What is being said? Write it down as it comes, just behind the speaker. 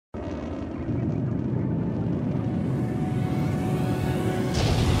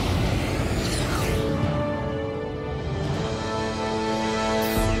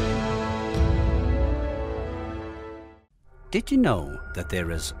Did you know that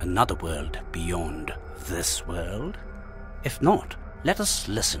there is another world beyond this world? If not, let us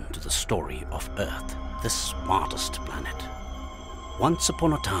listen to the story of Earth, the smartest planet. Once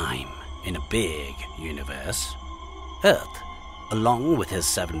upon a time, in a big universe, Earth, along with his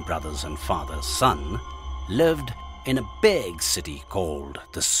 7 brothers and father's Sun, lived in a big city called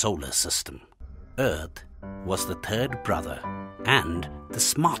the Solar System. Earth was the 3rd brother and the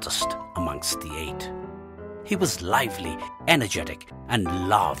smartest amongst the 8. He was lively, energetic, and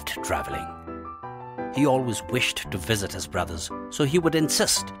loved traveling. He always wished to visit his brothers, so he would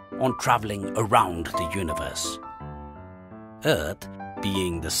insist on traveling around the universe. Earth,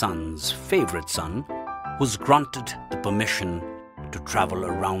 being the Sun's favorite son, was granted the permission to travel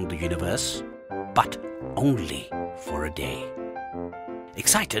around the universe, but only for a day.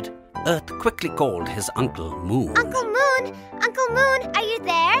 Excited, Earth quickly called his Uncle Moon. Uncle Moon! Uncle Moon, are you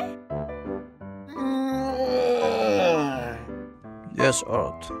there? Yes,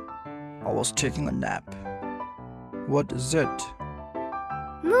 Earth. I was taking a nap. What is it?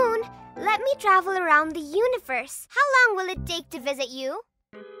 Moon, let me travel around the universe. How long will it take to visit you?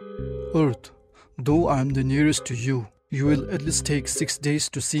 Earth, though I am the nearest to you, you will at least take 6 days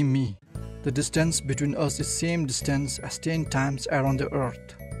to see me. The distance between us is same distance as 10 times around the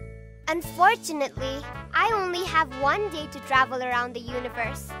Earth. Unfortunately, I only have 1 day to travel around the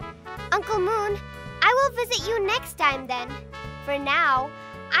universe. Uncle Moon, I will visit you next time then. For now,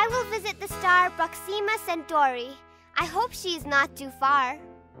 I will visit the star Proxima Centauri. I hope she is not too far.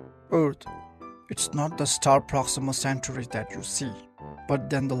 Earth, it's not the star Proxima Centauri that you see, but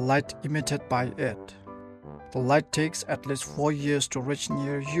then the light emitted by it. The light takes at least 4 years to reach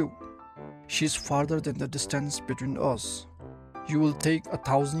near you. She's farther than the distance between us. You will take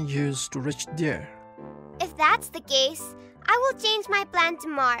 1,000 years to reach there. If that's the case, I will change my plan to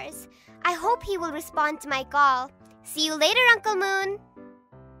Mars. I hope he will respond to my call. See you later, Uncle Moon.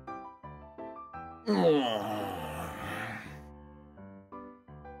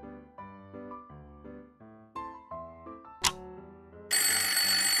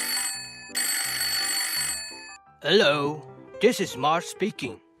 Hello, this is Mars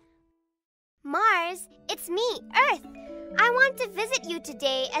speaking. Mars, it's me, Earth. I want to visit you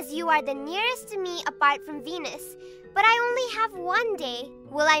today as you are the nearest to me apart from Venus. But I only have 1 day.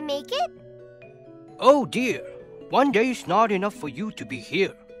 Will I make it? Oh dear, 1 day is not enough for you to be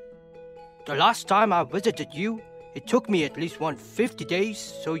here. The last time I visited you, it took me at least 150 days,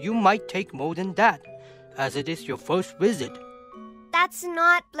 so you might take more than that, as it is your first visit. That's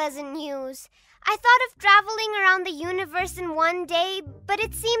not pleasant news. I thought of traveling around the universe in 1 day, but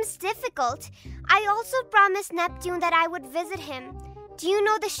it seems difficult. I also promised Neptune that I would visit him. Do you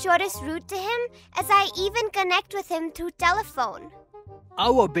know the shortest route to him? As I even connect with him through telephone.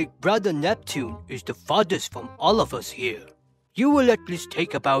 Our big brother Neptune is the farthest from all of us here. You will at least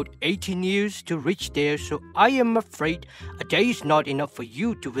take about 18 years to reach there, so I am afraid a day is not enough for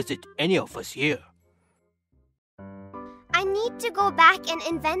you to visit any of us here. I need to go back and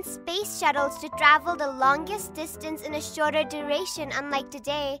invent space shuttles to travel the longest distance in a shorter duration, unlike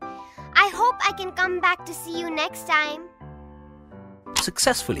today. I hope I can come back to see you next time.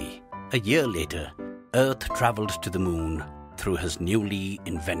 Successfully, a year later, Earth traveled to the Moon through his newly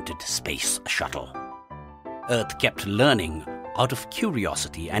invented space shuttle. Earth kept learning out of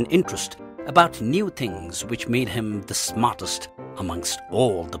curiosity and interest about new things, which made him the smartest amongst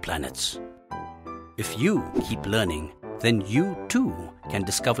all the planets. If you keep learning, then you too can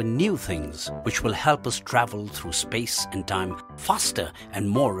discover new things which will help us travel through space and time faster and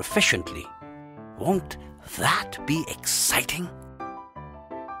more efficiently. Won't that be exciting?